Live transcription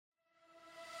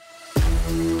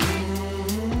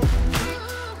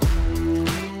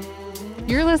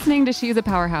listening to She's a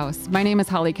Powerhouse. My name is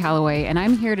Holly Calloway, and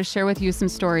I'm here to share with you some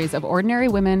stories of ordinary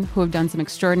women who have done some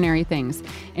extraordinary things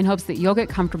in hopes that you'll get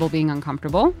comfortable being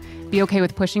uncomfortable, be okay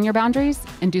with pushing your boundaries,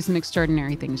 and do some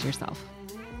extraordinary things yourself.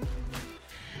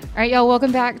 All right, y'all,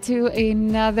 welcome back to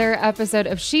another episode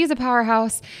of She's a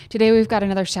Powerhouse. Today, we've got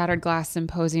another Shattered Glass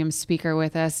Symposium speaker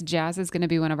with us. Jazz is going to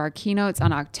be one of our keynotes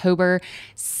on October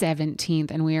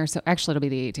 17th, and actually, it'll be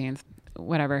the 18th.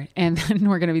 Whatever. And then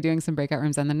we're going to be doing some breakout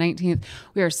rooms on the 19th.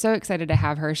 We are so excited to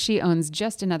have her. She owns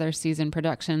Just Another Season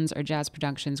Productions, or Jazz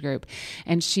Productions Group,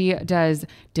 and she does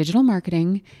digital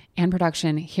marketing and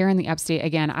production here in the upstate.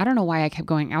 Again, I don't know why I kept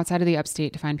going outside of the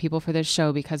upstate to find people for this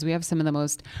show, because we have some of the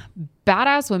most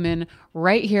badass women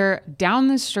right here down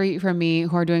the street from me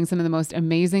who are doing some of the most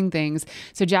amazing things.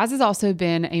 So Jazz has also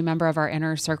been a member of our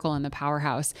inner circle in the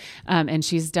Powerhouse, and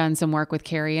she's done some work with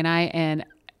Carrie and I, and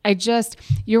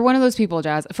you're one of those people,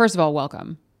 Jazz. First of all,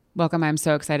 welcome. Welcome. I'm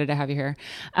so excited to have you here.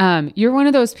 You're one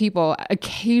of those people,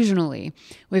 occasionally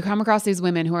we come across these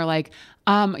women who are like,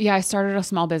 yeah, I started a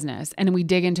small business, and we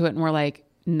dig into it and we're like,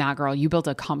 nah, girl, you built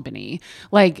a company.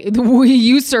 Like,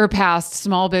 you surpassed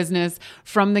small business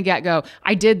from the get-go.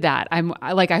 I did that.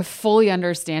 I fully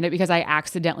understand it because I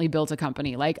accidentally built a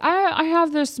company. Like, I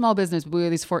have this small business, but we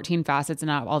have these 14 facets and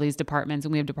all these departments,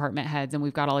 and we have department heads, and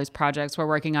we've got all these projects we're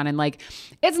working on. And like,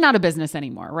 it's not a business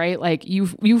anymore, right? Like,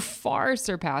 you far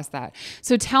surpassed that.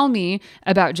 So tell me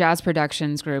about Jazz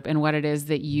Productions Group and what it is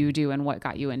that you do and what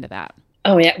got you into that.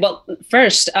 Oh yeah. Well,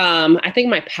 first, I think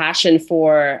my passion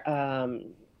for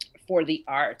the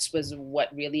arts was what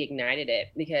really ignited it,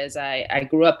 because I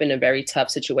grew up in a very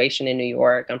tough situation in New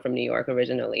York. I'm from New York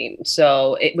originally.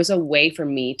 So it was a way for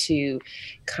me to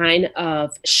kind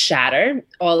of shatter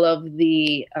all of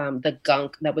the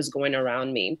gunk that was going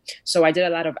around me. So I did a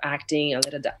lot of acting,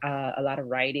 a lot of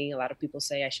writing. A lot of people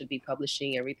say I should be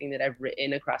publishing everything that I've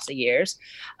written across the years.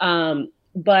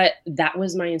 But that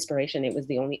was my inspiration. It was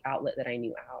the only outlet that I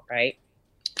knew out, right?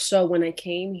 So when I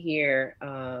came here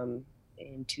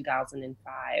in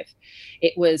 2005,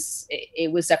 it was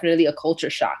definitely a culture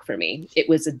shock for me. It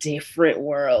was a different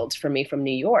world for me from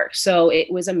New York. So it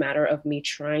was a matter of me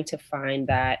trying to find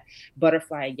that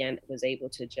butterfly again that was able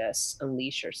to just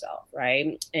unleash yourself,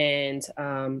 right? And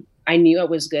I knew I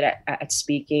was good at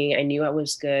speaking. I knew I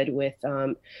was good with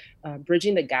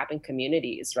bridging the gap in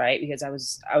communities, right? Because I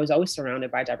was always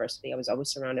surrounded by diversity. I was always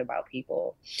surrounded by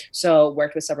people. So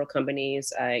worked with several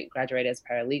companies. I graduated as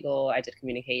paralegal. I did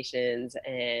communications,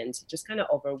 and just kind of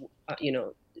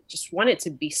just wanted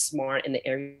to be smart in the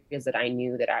areas that I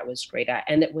knew that I was great at,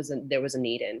 and there was a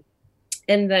need in.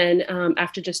 And then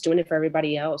after just doing it for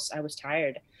everybody else, I was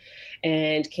tired,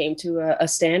 and came to a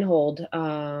standhold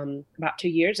about 2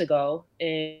 years ago.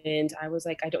 And I was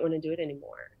like, I don't want to do it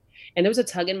anymore. And there was a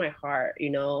tug in my heart,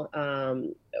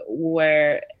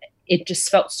 where it just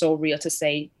felt so real to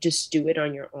say, just do it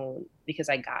on your own, because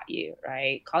I got you,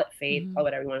 right? Call it faith, call it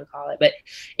whatever you want to call it. But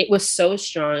it was so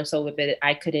strong, so vivid,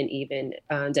 I couldn't even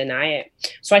deny it.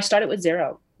 So I started with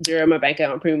zero in my bank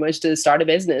account, pretty much, to start a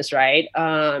business, right?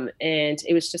 And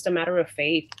it was just a matter of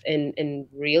faith, and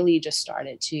really just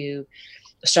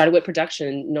started with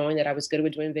production, knowing that I was good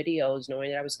with doing videos,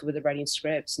 knowing that I was good with writing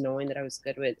scripts, knowing that I was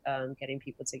good with getting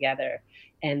people together.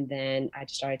 And then I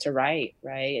just started to write,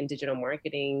 right? In digital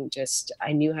marketing,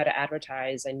 I knew how to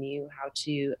advertise. I knew how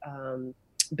to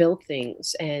build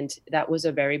things. And that was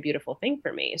a very beautiful thing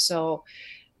for me. So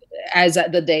as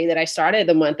the day that I started,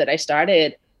 the month that I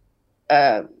started,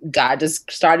 God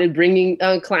just started bringing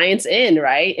clients in,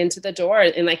 right, into the door.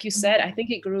 And like you said, I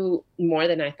think it grew more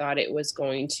than I thought it was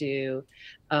going to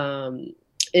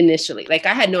initially. Like,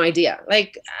 I had no idea.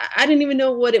 Like, I didn't even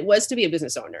know what it was to be a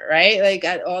business owner, right? Like,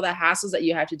 all the hassles that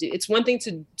you have to do. It's one thing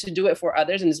to do it for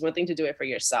others, and it's one thing to do it for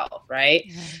yourself, right?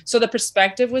 Yeah. So the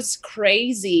perspective was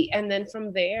crazy. And then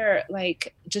from there,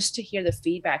 like, just to hear the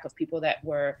feedback of people that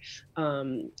were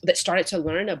that started to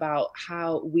learn about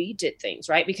how we did things,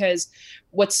 right? Because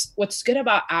what's good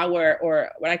about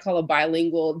or what I call a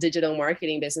bilingual digital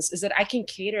marketing business is that I can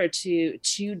cater to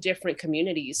two different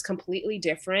communities, completely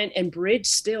different, and bridge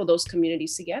still those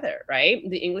communities together, right?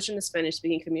 The English and the Spanish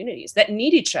speaking communities that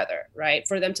need each other, right?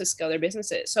 For them to scale their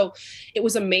businesses. So it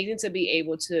was amazing to be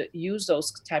able to use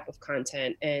those type of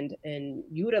content and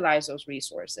utilize those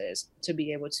resources to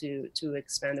be able to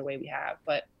expand the way we have.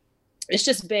 But it's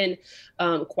just been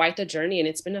quite the journey, and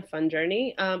it's been a fun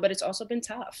journey, but it's also been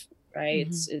tough. right?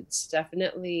 It's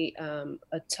definitely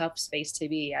a tough space to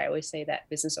be. I always say that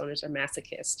business owners are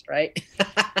masochists, right?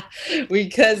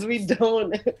 Because we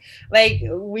don't like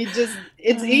we just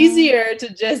it's easier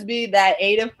to just be that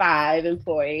 8 to 5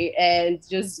 employee and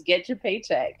just get your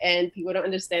paycheck. And people don't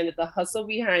understand that the hustle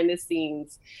behind the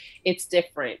scenes, it's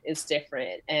different. It's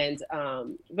different. And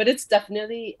but it's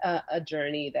definitely a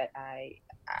journey that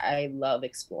I love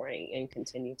exploring and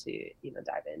continue to,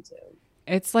 dive into.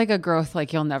 It's like a growth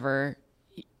like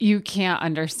you can't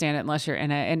understand it unless you're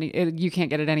in it, and you can't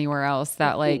get it anywhere else.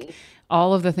 That like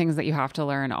all of the things that you have to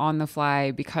learn on the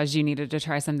fly because you needed to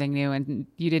try something new and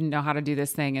you didn't know how to do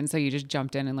this thing, and so you just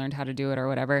jumped in and learned how to do it or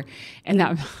whatever. And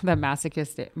that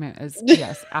masochistic is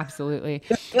yes, absolutely.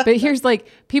 But here's like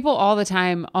people all the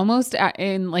time, almost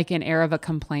in like an era of a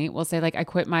complaint, will say like, I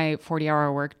quit my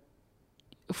 40-hour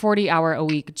a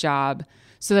week job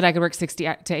so that I could work 60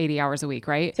 to 80 hours a week,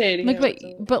 right?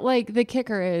 But like the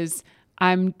kicker is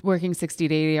I'm working 60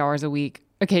 to 80 hours a week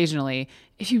occasionally.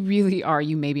 If you really are,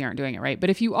 you maybe aren't doing it right.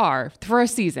 But if you are for a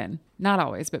season, not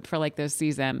always, but for like this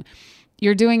season,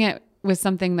 you're doing it with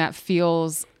something that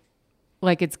feels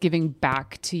like it's giving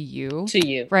back to you,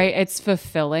 right? It's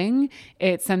fulfilling.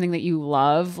 It's something that you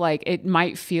love. Like it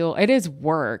is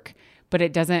work, but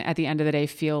it doesn't at the end of the day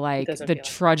feel like the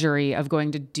drudgery of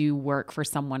going to do work for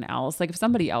someone else. Like if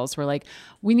somebody else were like,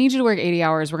 we need you to work 80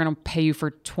 hours, we're going to pay you for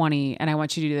 20 and I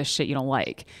want you to do this shit you don't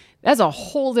like. That's a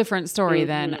whole different story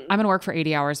than I'm going to work for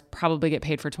 80 hours, probably get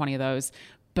paid for 20 of those,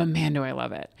 but man, do I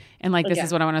love it. And like, this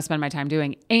is what I want to spend my time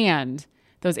doing. And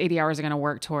those 80 hours are going to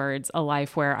work towards a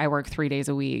life where I work 3 days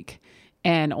a week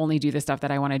and only do the stuff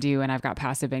that I want to do. And I've got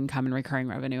passive income and recurring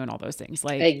revenue and all those things.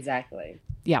 Like exactly.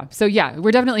 Yeah. So yeah, we're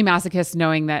definitely masochists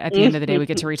knowing that at the end of the day, we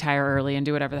get to retire early and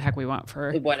do whatever the heck we want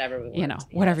for whatever we want,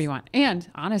 whatever you want. And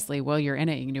honestly, while you're in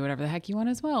it, you can do whatever the heck you want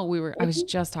as well. I was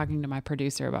just talking to my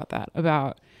producer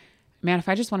about, man, if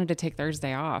I just wanted to take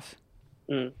Thursday off,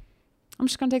 I'm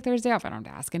just going to take Thursday off. I don't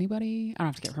have to ask anybody. I don't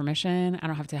have to get permission. I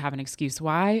don't have to have an excuse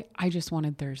why. I just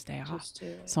wanted Thursday off.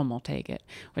 Someone will take it,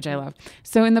 which I love.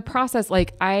 So in the process,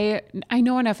 like I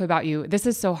know enough about you. This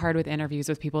is so hard with interviews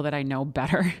with people that I know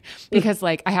better because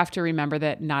like I have to remember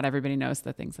that not everybody knows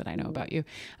the things that I know about you.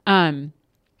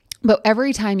 But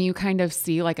every time you kind of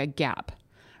see like a gap,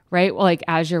 right? Well, like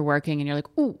as you're working and you're like,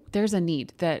 oh, there's a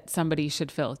need that somebody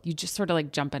should fill. You just sort of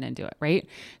like jump in and do it, right?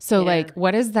 So like,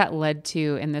 what has that led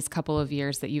to in this couple of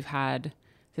years that you've had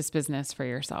this business for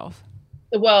yourself?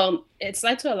 Well, it's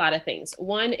led to a lot of things.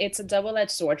 One, it's a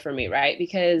double-edged sword for me, right?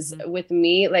 Because with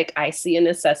me, like I see a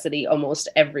necessity almost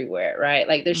everywhere, right?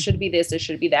 Like there should be this, there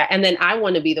should be that. And then I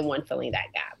want to be the one filling that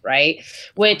gap, right?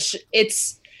 Which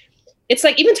it's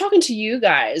like even talking to you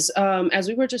guys, as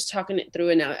we were just talking it through,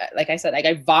 and like I said, like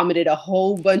I vomited a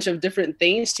whole bunch of different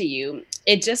things to you.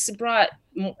 It just brought,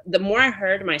 the more I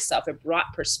heard myself, it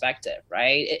brought perspective,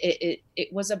 right?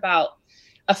 It was about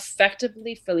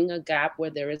effectively filling a gap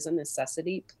where there is a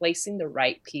necessity, placing the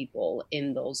right people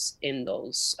in those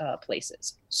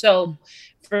places. So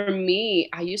for me,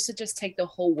 I used to just take the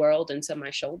whole world into my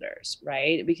shoulders,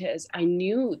 right? Because I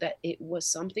knew that it was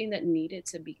something that needed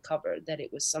to be covered, that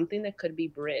it was something that could be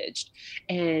bridged.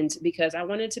 And because I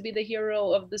wanted to be the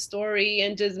hero of the story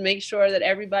and just make sure that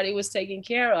everybody was taken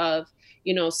care of,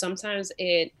 sometimes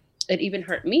it even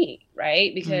hurt me,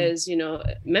 right? Because,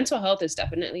 mental health is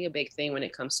definitely a big thing when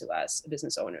it comes to us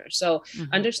business owners. So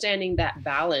understanding that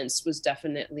balance was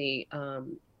definitely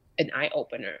an eye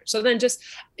opener. So then just,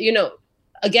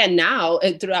 again, now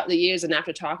throughout the years and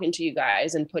after talking to you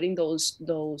guys and putting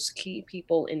those key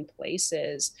people in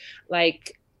places,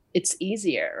 like it's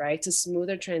easier, right? It's a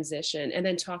smoother transition. And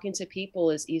then talking to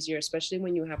people is easier, especially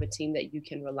when you have a team that you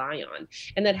can rely on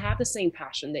and that have the same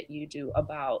passion that you do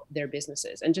about their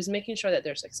businesses and just making sure that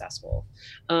they're successful.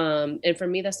 And for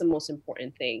me, that's the most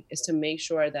important thing, is to make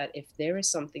sure that if there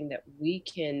is something that we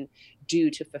can do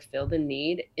to fulfill the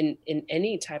need in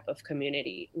any type of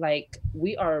community, like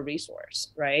we are a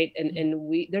resource, right?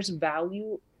 And there's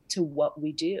value to what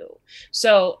we do.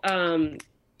 So,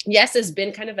 yes, it's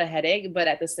been kind of a headache, but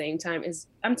at the same time,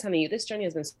 I'm telling you, this journey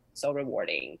has been so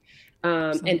rewarding.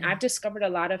 And I've discovered a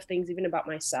lot of things even about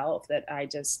myself that I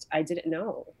didn't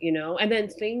know, and then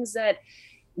things that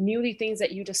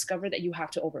you discover that you have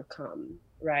to overcome.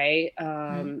 Right.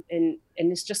 And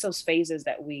it's just those phases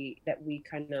that we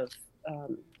kind of,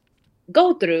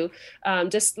 go through.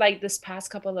 Just like this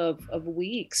past couple of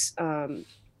weeks,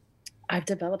 I've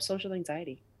developed social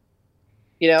anxiety,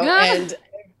 and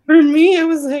for me, I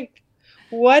was like,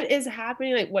 what is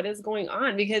happening? Like, what is going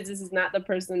on? Because this is not the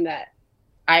person that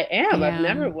I am. I've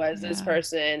never And was this yeah.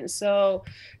 person. So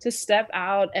to step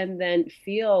out and then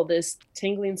feel this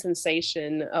tingling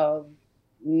sensation of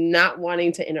not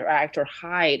wanting to interact or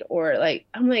hide or like,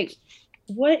 I'm like,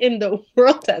 what in the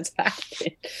world has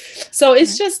happened? So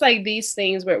it's Right. just like these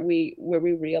things where we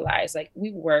realize like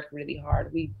we work really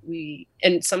hard. We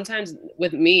and sometimes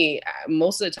with me,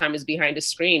 most of the time is behind a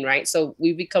screen, right? So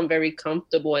we become very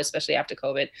comfortable, especially after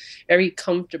COVID, very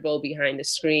comfortable behind the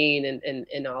screen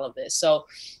and all of this. So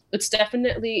it's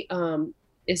definitely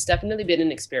been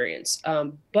an experience.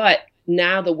 But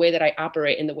now the way that I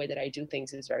operate and the way that I do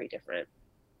things is very different.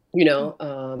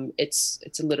 Oh,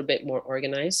 It's a little bit more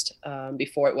organized.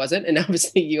 Before it wasn't, and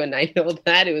obviously you and I know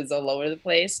that it was all over the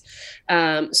place.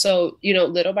 So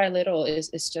little by little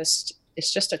it's just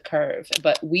a curve,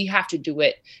 but we have to do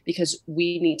it because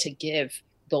we need to give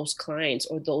those clients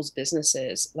or those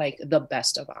businesses like the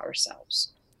best of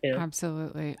ourselves. you know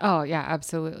absolutely. Oh, yeah,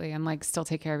 absolutely. And like still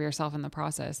take care of yourself in the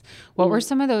process. What were Mhm.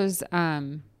 some of those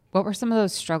what were some of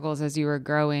those struggles as you were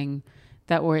growing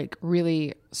that were like,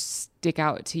 really stick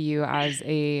out to you as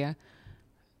a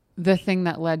the thing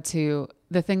that led to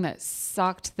the thing that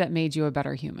sucked that made you a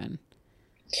better human?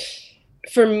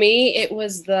 For me, it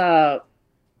was the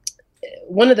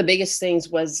one of the biggest things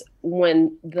was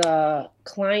when the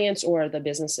clients or the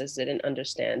businesses didn't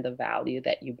understand the value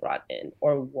that you brought in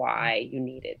or why you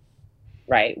needed,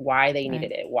 right? Why they Right.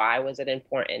 needed it. Why was it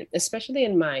important? Especially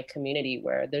in my community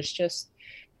where there's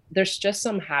just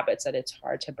some habits that it's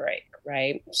hard to break,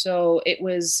 right? So it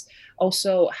was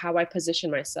also how I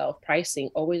position myself, pricing,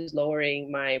 always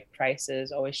lowering my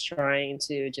prices, always trying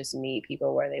to just meet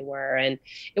people where they were. And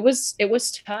it was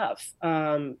tough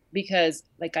because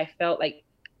like I felt like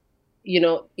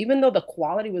even though the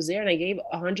quality was there and I gave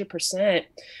 100%,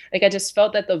 like I just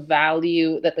felt that the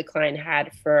value that the client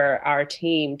had for our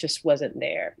team just wasn't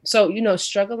there. So,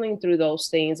 struggling through those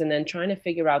things and then trying to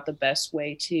figure out the best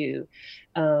way to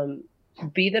um,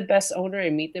 be the best owner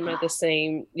and meet them at the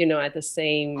same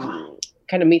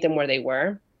kind of meet them where they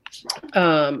were,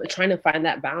 trying to find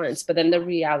that balance. But then the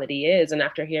reality is, and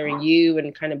after hearing you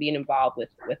and kind of being involved with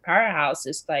Powerhouse,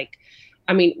 it's like,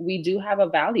 I mean, we do have a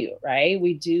value, right?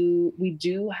 We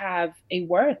do have a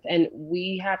worth, and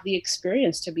we have the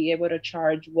experience to be able to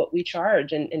charge what we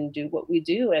charge and do what we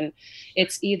do. And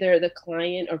it's either the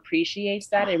client appreciates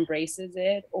that, embraces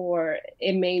it, or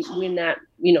we may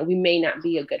not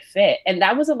be a good fit. And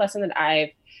that was a lesson that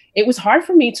it was hard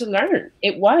for me to learn.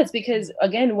 It was because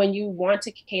again, when you want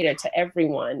to cater to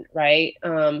everyone, right?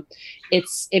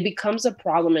 It becomes a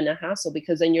problem and a hassle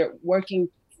because then you're working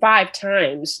 5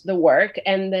 times the work,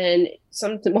 and then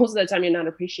most of the time you're not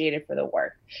appreciated for the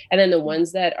work. And then the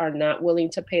ones that are not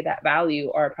willing to pay that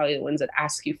value are probably the ones that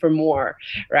ask you for more,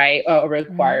 right? Or Right.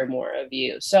 require more of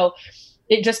you. So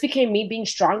it just became me being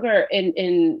stronger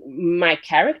in my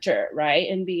character, right?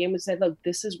 And being able to say, look,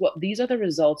 these are the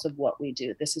results of what we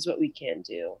do. This is what we can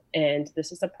do. And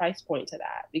this is the price point to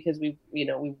that because we've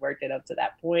worked it up to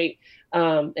that point.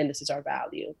 And this is our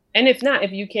value. And if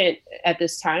you can't at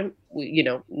this time,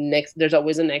 next, there's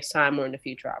always a next time or in the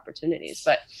future opportunities.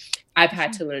 But I've For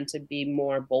had sure. to learn to be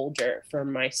more bolder for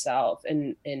myself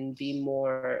and be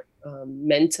more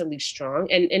mentally strong.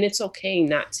 And it's okay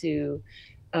not to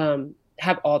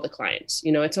have all the clients.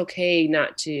 It's okay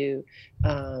not to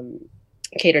um,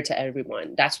 cater to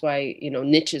everyone. That's why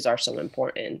niches are so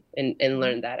important, and Right.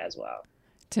 learn that as well.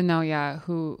 To know, yeah,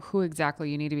 who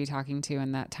exactly you need to be talking to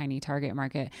in that tiny target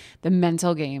market. The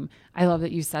mental game. I love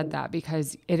that you said that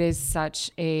because it is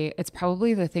it's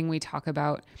probably the thing we talk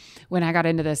about when I got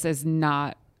into this is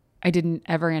not, I didn't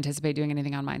ever anticipate doing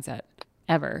anything on mindset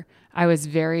ever. I was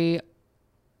very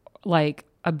like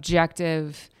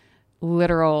objective,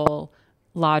 literal,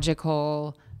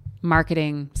 logical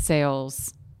marketing,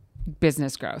 sales,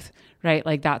 business growth, right?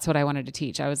 Like that's what I wanted to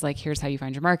teach. I was like, here's how you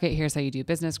find your market, here's how you do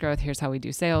business growth, here's how we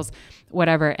do sales,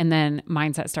 whatever. And then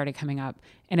mindset started coming up.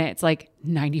 And it's like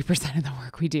 90% of the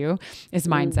work we do is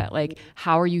Mm. mindset. Like,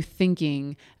 how are you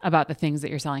thinking about the things that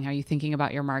you're selling? How are you thinking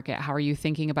about your market? How are you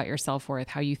thinking about your self-worth?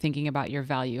 How are you thinking about your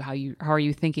value? How are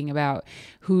you thinking about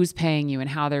who's paying you and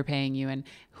how they're paying you and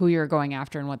who you're going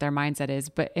after and what their mindset is?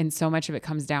 And so much of it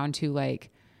comes down to like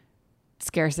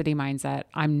scarcity mindset.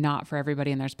 I'm not for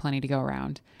everybody and there's plenty to go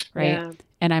around, right? Yeah.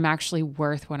 And I'm actually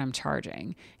worth what I'm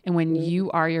charging. And when Mhm.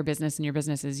 you are your business and your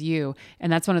business is you,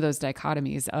 and that's one of those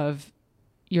dichotomies of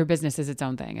your business is its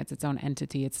own thing, it's its own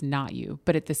entity, it's not you.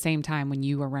 But at the same time, when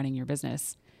you are running your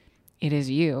business, it is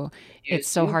you. It's Use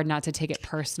so you. hard not to take it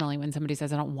personally when somebody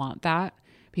says, I don't want that,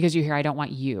 because you hear, I don't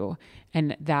want you.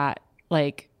 And that,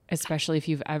 like, especially if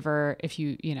you've ever, if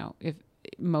you, you know, if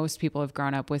most people have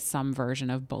grown up with some version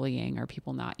of bullying or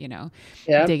people not, Yeah.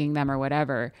 digging them or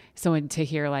whatever. So to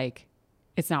hear like,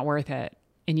 it's not worth it,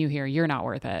 and you hear you're not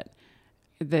worth it,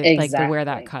 the where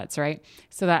that Exactly. cuts, right?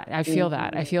 So that I feel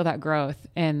that, I Mhm. feel that growth,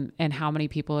 and how many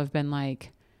people have been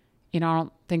like, I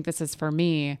don't think this is for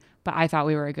me, but I thought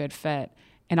we were a good fit.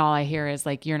 And all I hear is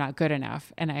like, you're not good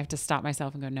enough. And I have to stop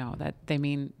myself and go, no, that they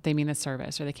mean the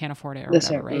service, or they can't afford it or This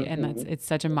whatever. year. Right. And Mhm. it's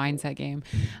such a mindset game.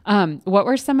 What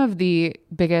were some of the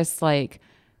biggest, like,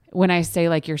 when I say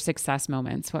like your success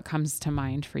moments, what comes to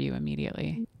mind for you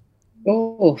immediately?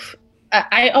 Oh,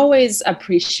 I always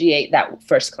appreciate that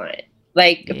first client.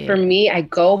 Like for Yeah. me, I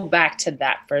go back to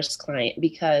that first client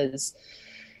because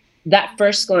that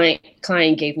first client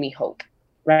gave me hope,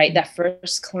 right? That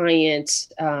first client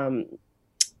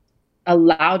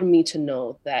allowed me to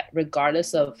know that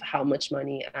regardless of how much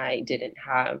money I didn't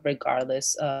have,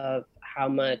 regardless of how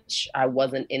much I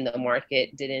wasn't in the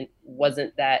market,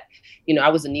 wasn't that, I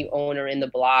was a new owner in the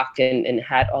block and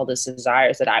had all this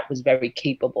desires, that I was very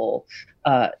capable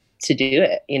uh, to do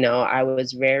it. I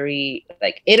was very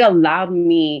like, it allowed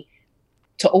me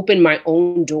to open my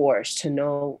own doors to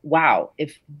know, wow,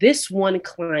 if this one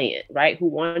client, right, who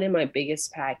wanted my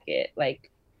biggest packet, like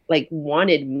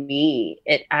wanted me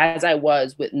as I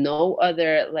was, with no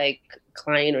other like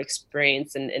client or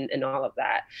experience, and all of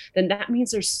that, then that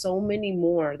means there's so many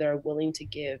more that are willing to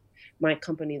give my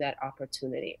company that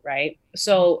opportunity, right?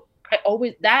 So I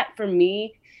always, that for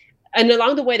me, and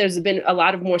along the way there's been a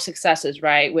lot of more successes,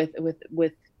 right, with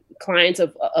clients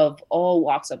of all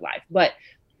walks of life, but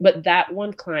that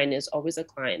one client is always a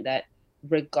client that,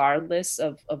 regardless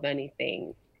of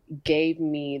anything, gave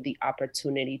me the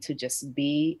opportunity to just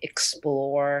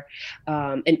explore,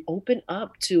 and open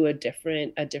up to a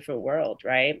different world,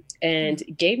 right? Yeah. And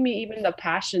gave me even the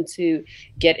passion to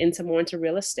get into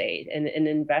real estate and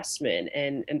investment,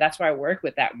 and that's why I work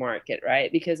with that market,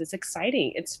 right? Because it's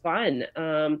exciting, it's fun,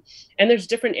 and there's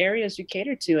different areas you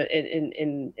cater to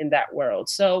in that world.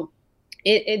 So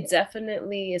it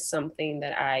definitely is something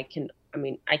that I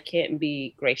can't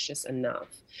be gracious enough.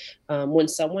 When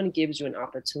someone gives you an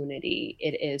opportunity,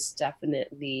 it is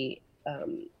definitely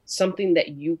something that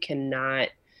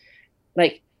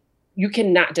like you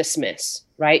cannot dismiss,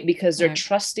 right? Because they're Right.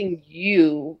 trusting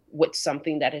you with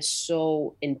something that is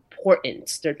so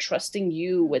important. They're trusting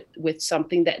you with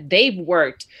something that they've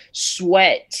worked,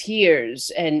 sweat, tears,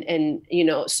 and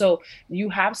so you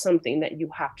have something that you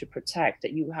have to protect,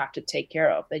 that you have to take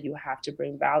care of, that you have to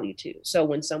bring value to. So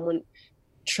when someone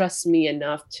trusts me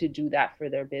enough to do that for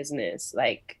their business,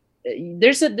 like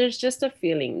there's just a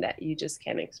feeling that you just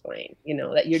can't explain,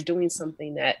 that you're doing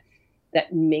something that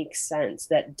makes sense,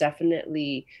 that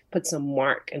definitely puts a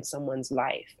mark in someone's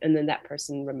life, and then that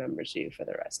person remembers you for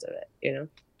the rest of it.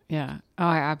 Yeah. Oh,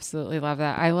 I absolutely love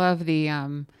that. I love being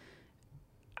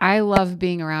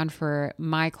around for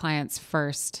my clients'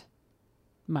 first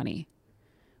money,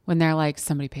 when they're like,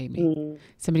 somebody paid me. Mm,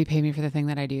 Somebody paid me for the thing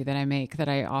that I do, that I make, that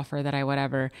I offer, that I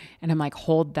whatever. And I'm like,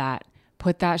 hold that.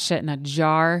 Put that shit in a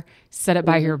jar, set it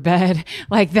by mhm. your bed.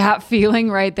 Like that feeling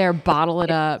right there, bottle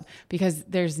it up, because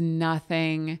there's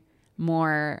nothing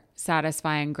more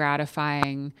satisfying,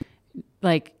 gratifying,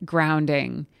 like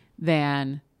grounding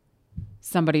than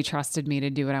somebody trusted me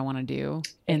to do what I want to do,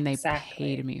 and they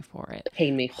paid Exactly. me for it. Pay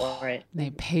me for it.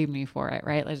 They paid me for it,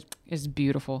 right? Like, it's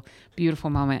beautiful, beautiful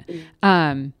moment. Mhm.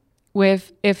 Um,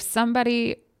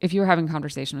 if you were having a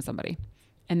conversation with somebody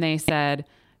and they said,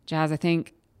 Jazz, I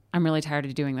think I'm really tired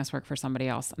of doing this work for somebody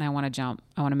else, and I want to jump.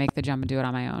 I want to make the jump and do it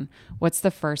on my own. What's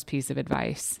the first piece of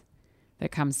advice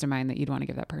that comes to mind that you'd want to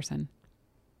give that person?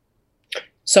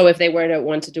 So if they were to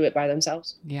want to do it by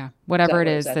themselves, Yeah. is Whatever that it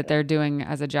what is is that? that they're doing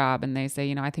as a job, and they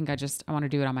say, I think I want to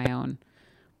do it on my own.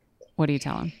 What do you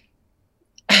tell them?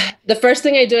 The first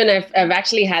thing I do, and I've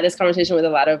actually had this conversation with a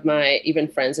lot of my even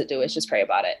friends that do it, is just pray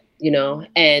about it.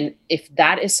 And if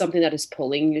that is something that is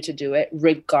pulling you to do it,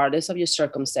 regardless of your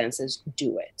circumstances,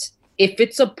 do it. If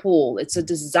it's a pull, it's a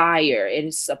desire, it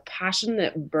is a passion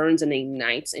that burns and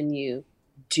ignites in you,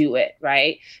 do it,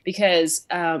 right? Because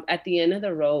at the end of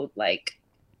the road, like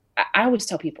I always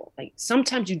tell people, like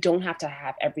sometimes you don't have to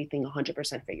have everything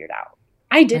 100% figured out.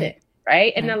 I did Right. it,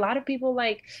 right? And a Right. lot of people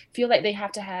like feel like they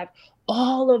have to have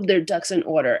all of their ducks in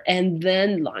order and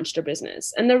then launch their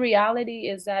business. And the reality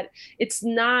is that it's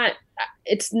not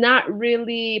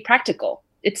really practical,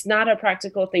 it's not a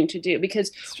practical thing to do,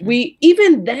 because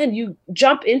even then you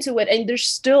jump into it and there's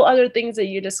still other things that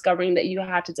you're discovering that you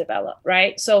have to develop,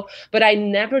 right? So, but I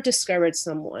never discourage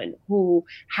someone who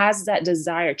has that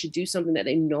desire to do something that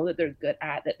they know that they're good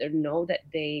at, that they know that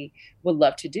they would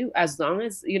love to do, as long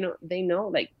as, you know, they know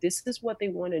like this is what they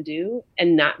want to do,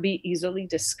 and not be easily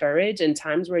discouraged in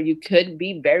times where you could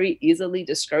be very easily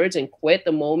discouraged and quit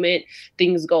the moment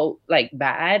things go like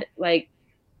bad. Like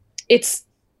it's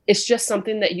just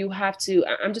something that you have to,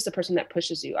 I'm just a person that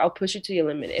pushes you. I'll push you to your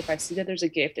limit. If I see that there's a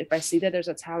gift, if I see that there's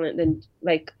a talent, then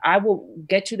like I will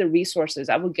get you the resources.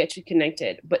 I will get you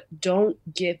connected, but don't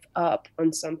give up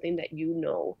on something that you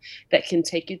know that can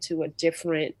take you to a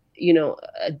different, you know,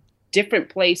 a different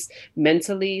place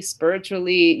mentally,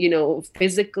 spiritually, you know,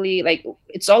 physically. Like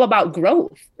it's all about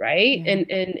growth, right?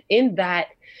 And in that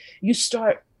you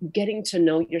start getting to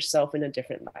know yourself in a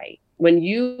different light. When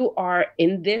you are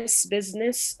in this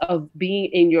business of being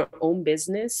in your own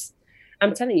business,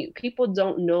 I'm telling you, people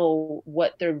don't know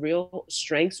what their real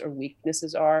strengths or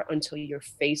weaknesses are until you're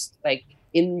faced, like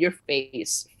in your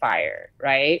face fire,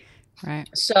 right? Right.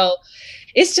 So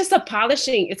it's just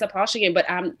it's a polishing, but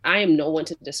I am no one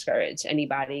to discourage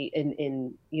anybody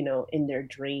in, you know, in their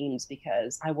dreams,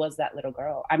 because I was that little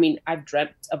girl. I mean, I've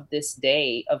dreamt of this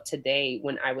day, of today,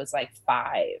 when I was like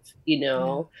 5, you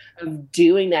know, of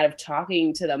doing that, of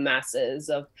talking to the masses,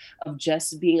 of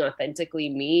just being authentically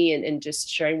me, and just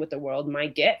sharing with the world my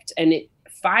gift. And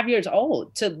 5 years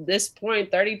old to this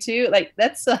point, 32, like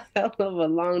that's a hell of a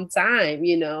long time,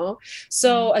 you know?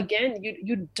 So again,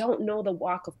 you don't know the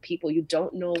walk of people. You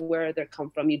don't know where they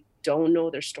come from. You don't know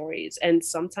their stories. And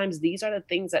sometimes these are the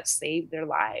things that save their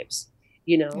lives,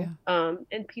 you know?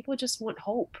 And people just want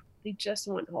hope. They just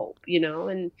want hope, you know?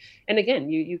 And again,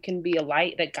 you can be a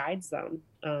light that guides them.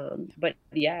 But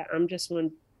yeah, I'm just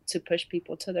one to push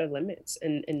people to their limits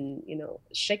and, you know,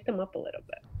 shake them up a little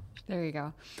bit. There you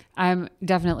go. I'm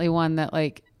definitely one that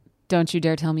like, don't you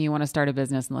dare tell me you want to start a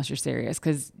business unless you're serious,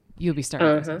 because you'll be starting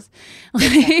a business.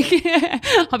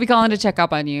 Like, I'll be calling to check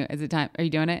up on you. Is it time? Are you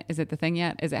doing it? Is it the thing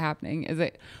yet? Is it happening? Is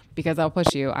it? Because I'll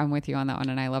push you. I'm with you on that one.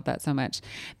 And I love that so much.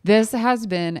 This has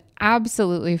been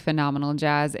absolutely phenomenal,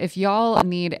 Jazz. If y'all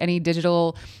need any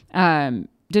digital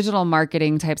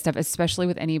marketing type stuff, especially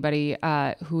with anybody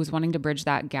who's wanting to bridge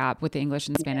that gap with the English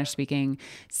and Spanish speaking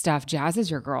stuff, Jazz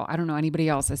is your girl. I don't know anybody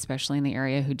else, especially in the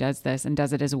area, who does this and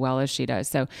does it as well as she does.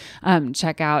 So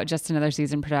check out Just Another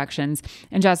Season Productions.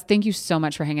 And Jazz, thank you so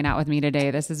much for hanging out with me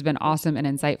today. This has been awesome and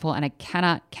insightful. And I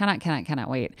cannot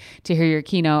wait to hear your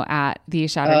keynote at the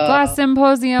Shattered Glass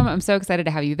Symposium. I'm so excited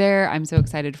to have you there. I'm so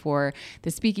excited for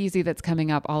the speakeasy that's coming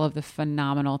up, all of the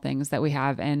phenomenal things that we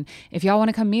have. And if y'all want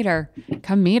to come meet her,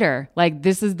 come meet her. Like,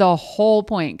 this is the whole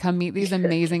point. Come meet these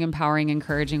amazing, empowering,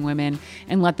 encouraging women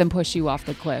and let them push you off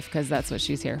the cliff, because that's what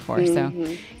she's here for. So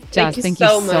Jazz, thank you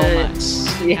so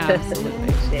much. Yeah.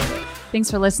 Absolutely.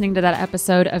 Thanks for listening to that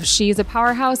episode of She's a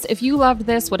Powerhouse. If you loved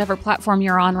this, whatever platform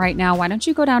you're on right now, why don't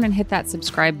you go down and hit that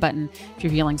subscribe button if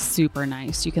you're feeling super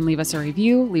nice. You can leave us a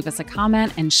review, leave us a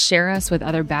comment, and share us with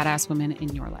other badass women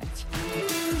in your life.